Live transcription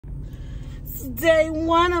It's day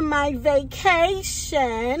one of my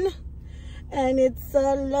vacation, and it's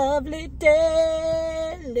a lovely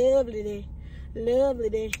day, lovely day, lovely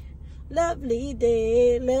day, lovely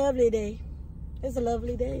day, lovely day. It's a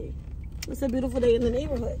lovely day. It's a beautiful day in the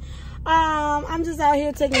neighborhood. I'm just out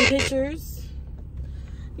here taking pictures.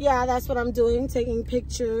 Yeah, that's what I'm doing, taking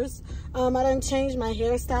pictures. I done changed my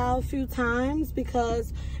hairstyle a few times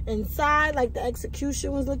because inside, like, the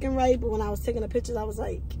execution was looking right, but when I was taking the pictures, I was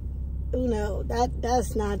like, oh no,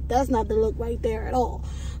 that's not the look right there at all.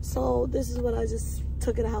 So this is what I just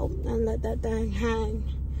took it out and let that thing hang.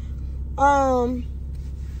 But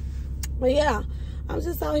yeah, I'm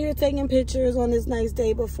just out here taking pictures on this nice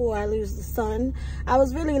day before I lose the sun. I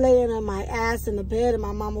was really laying on my ass in the bed, and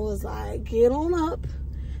my mama was like, get on up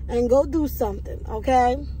and go do something,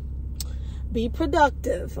 okay? Be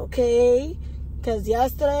productive, okay? Because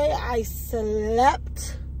yesterday I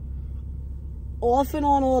slept off and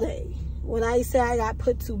on all day. When I say I got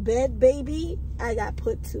put to bed, baby, I got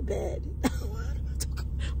put to bed.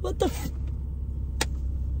 What the f...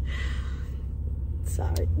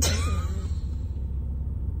 Sorry.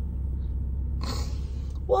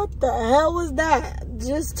 What the hell was that?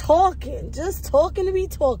 Just talking to be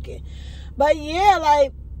talking. But yeah,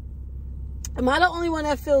 like, am I the only one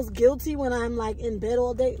that feels guilty when I'm like in bed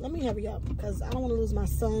all day? Let me hurry up because I don't want to lose my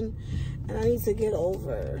son and I need to get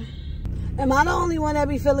over. Am I the only one that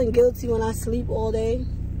be feeling guilty when I sleep all day?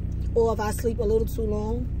 Or if I sleep a little too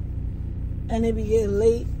long and it be getting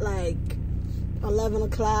late, like 11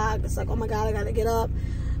 o'clock. It's like, oh my God, I gotta get up.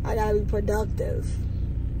 I gotta be productive.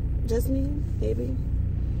 Just me, maybe.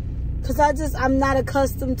 Because I'm not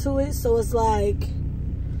accustomed to it. So it's like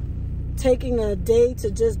taking a day to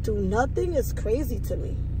just do nothing is crazy to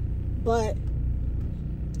me. But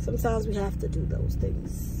sometimes we have to do those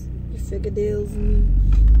things. You figure deals me.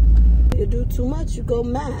 You do too much, you go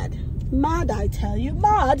mad. Mad, I tell you,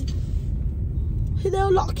 mad.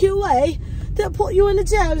 They'll lock you away. They'll put you in a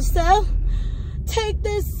jail cell. Take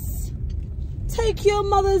this. Take your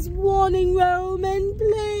mother's warning, Roman,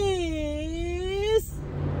 please.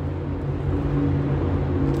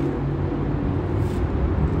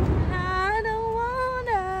 I don't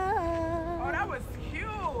wanna. Oh, that was cute.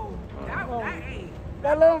 That ain't.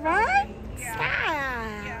 That little rhyme? Yeah. Stop.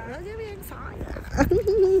 Yeah. Don't get me excited.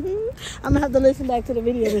 I'm gonna have to listen back to the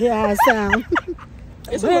video to hear how it sounds.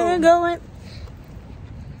 Where you going?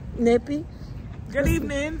 Nippy. Good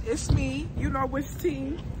evening. It's me. You know which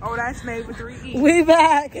team. Oh, that's made with 3 E's. We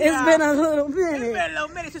back. Yeah. It's been a little minute. It's been a little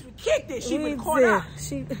minute since we kicked it. She We been caught up.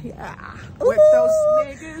 Yeah. With Ooh. those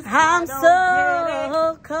niggas. I'm I don't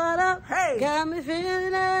so caught up. Hey. Got me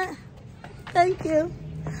feeling that. Thank you.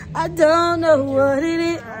 I don't know what it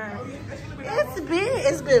is.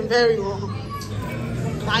 It's been very long.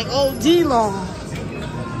 Like OD long. Okay.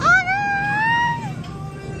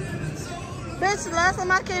 Bitch, last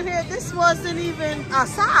time I came here, this wasn't even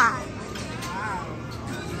outside.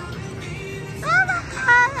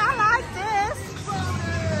 Okay, I like this.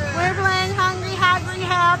 We're playing Hungry Hungry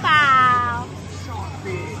Help Out.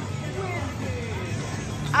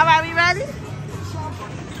 All right, we ready?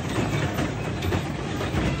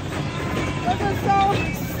 This is so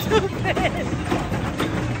stupid.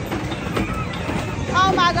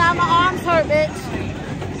 Oh my God, my arms hurt, bitch.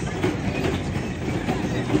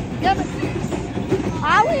 Yeah, but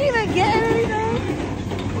are we even getting anything?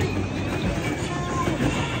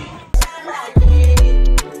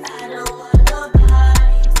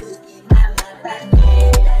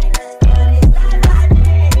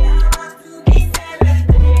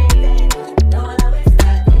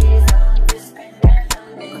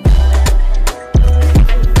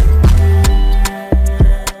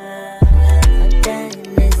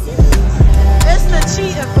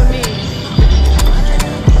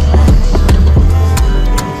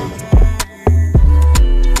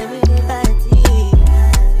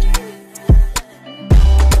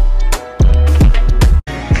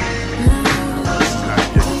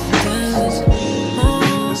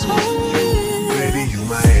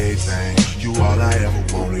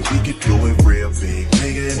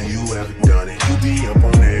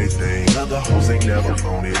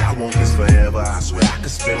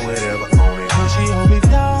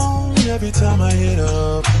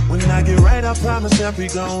 We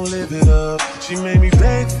gon' live it up. She made me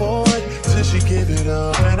beg for it till she give it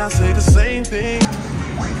up, and I say the same thing.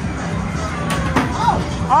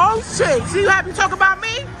 Oh shit! See you happy to talk about me?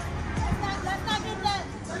 Let's not get that.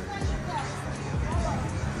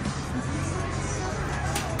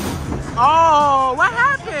 Oh, what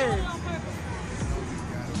happened?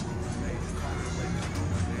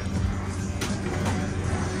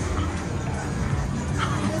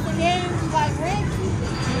 The game, like,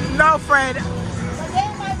 No, Fred. But they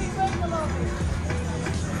might be waiting a little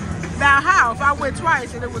bit. Now how? If I went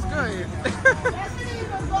twice and it was good. That shouldn't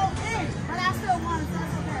even go in, but I still want it.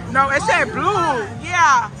 That's okay. No, it said blue.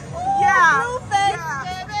 Yeah. Yeah. Blue face, Yeah.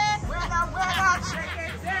 baby. Winner,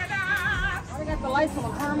 chicken dinner. I got the lights on.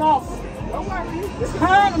 Turn them off. Don't worry.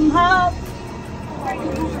 Turn them off.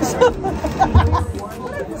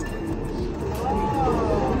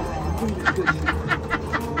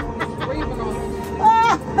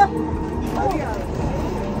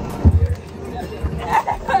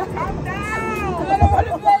 I'm down. I don't want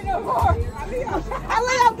to play no more. I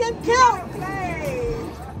let him get killed.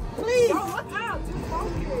 Please. Don't look out. Just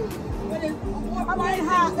focus. I'm getting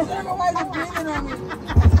hot. My wife is breathing on me.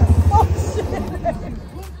 Oh,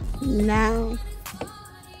 shit. Now,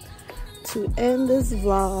 to end this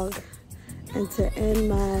vlog and to end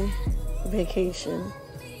my vacation,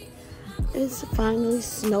 it's finally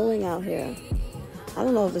snowing out here. I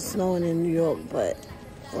don't know if it's snowing in New York, but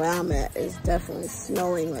where I'm at, it's definitely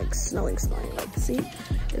snowing, like snowing. Like, see,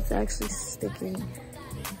 it's actually sticking.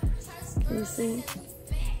 Can you see?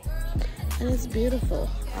 And it's beautiful.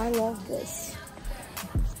 I love this.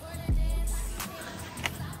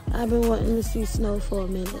 I've been wanting to see snow for a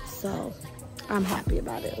minute, so I'm happy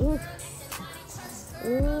about it. Ooh,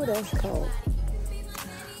 ooh, that's cold.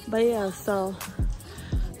 But yeah, so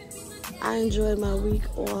I enjoyed my week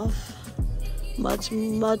off. Much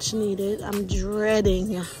needed. I'm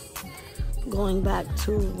dreading going back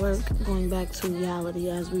to work, going back to reality,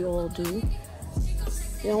 as we all do.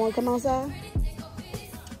 You don't want to come outside?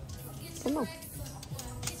 Come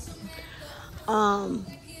on.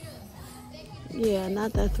 Yeah,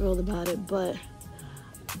 not that thrilled about it, but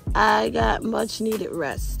I got much needed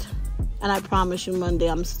rest. And I promise you Monday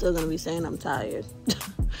I'm still going to be saying I'm tired.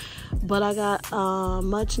 But I got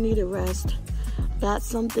much needed rest. Got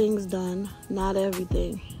some things done. Not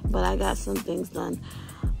everything, but I got some things done.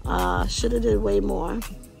 Should have did way more,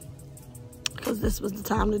 because this was the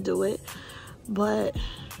time to do it. But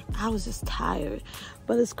I was just tired.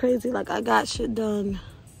 But it's crazy. Like, I got shit done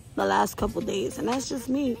the last couple days, and that's just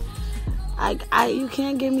me. You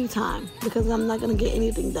can't give me time, because I'm not gonna get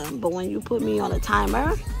anything done. But when you put me on a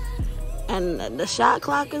timer and the shot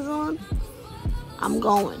clock is on, I'm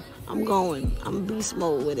going. I'm beast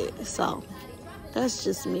mode with it. So that's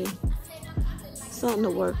just me. Something to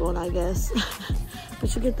work on, I guess.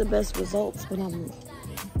 But you get the best results when I'm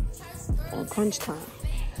on crunch time.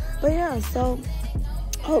 But yeah, so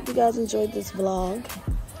I hope you guys enjoyed this vlog.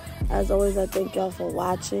 As always, I thank y'all for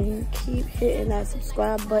watching. Keep hitting that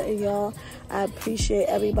subscribe button, y'all. I appreciate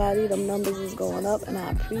everybody. Them numbers is going up, and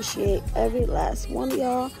I appreciate every last one of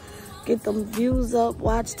y'all. Get them views up.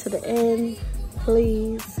 Watch to the end,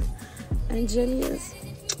 please. And Jenny is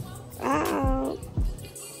out.